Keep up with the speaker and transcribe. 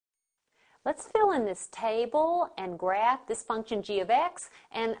Let's fill in this table and graph this function g of x,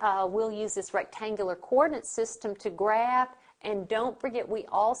 and we'll use this rectangular coordinate system to graph. And don't forget, we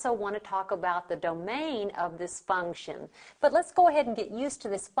also want to talk about the domain of this function. But let's go ahead and get used to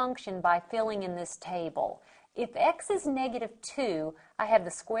this function by filling in this table. If x is -2, I have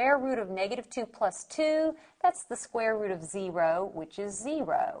the square root of -2 plus 2. That's the square root of 0, which is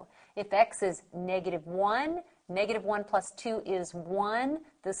 0. If x is -1, -1 plus 2 is 1.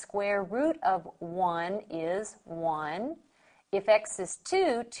 The square root of 1 is 1. If x is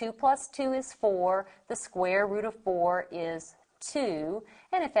 2, 2 plus 2 is 4. The square root of 4 is 2.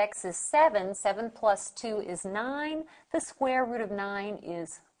 And if x is 7, 7 plus 2 is 9. The square root of 9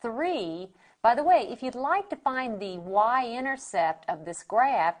 is 3. By the way, if you'd like to find the y-intercept of this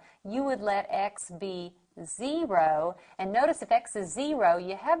graph, you would let x be 0. And notice if x is 0,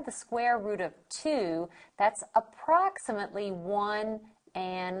 you have the square root of 2. That's approximately 1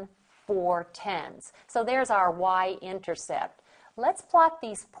 and 4/10. So there's our y-intercept. Let's plot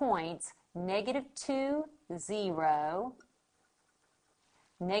these points, -2, 0,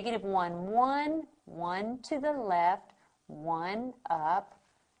 -1, 1, 1 to the left, 1 up,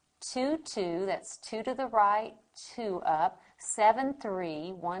 2, 2, that's 2 to the right, 2 up, 7,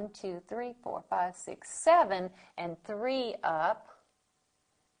 3, 1, 2, 3, 4, 5, 6, 7, and 3 up.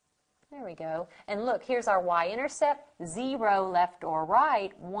 There we go. And look, here's our y-intercept, 0 left or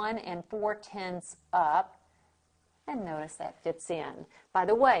right, 1 and 4/10 up. And notice that fits in. By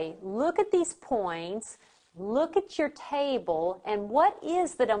the way, look at these points, look at your table, and what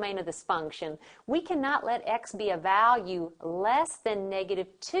is the domain of this function? We cannot let x be a value less than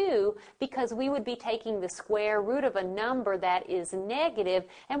 -2 because we would be taking the square root of a number that is negative,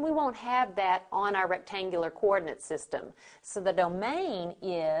 and we won't have that on our rectangular coordinate system. So the domain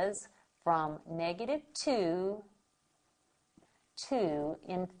is from -2 to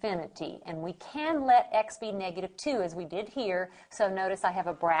infinity, and we can let x be -2 as we did here, so notice I have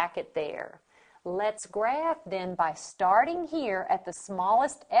a bracket there. Let's graph then by starting here at the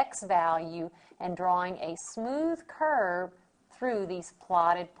smallest x value and drawing a smooth curve through these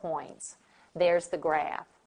plotted points. There's the graph.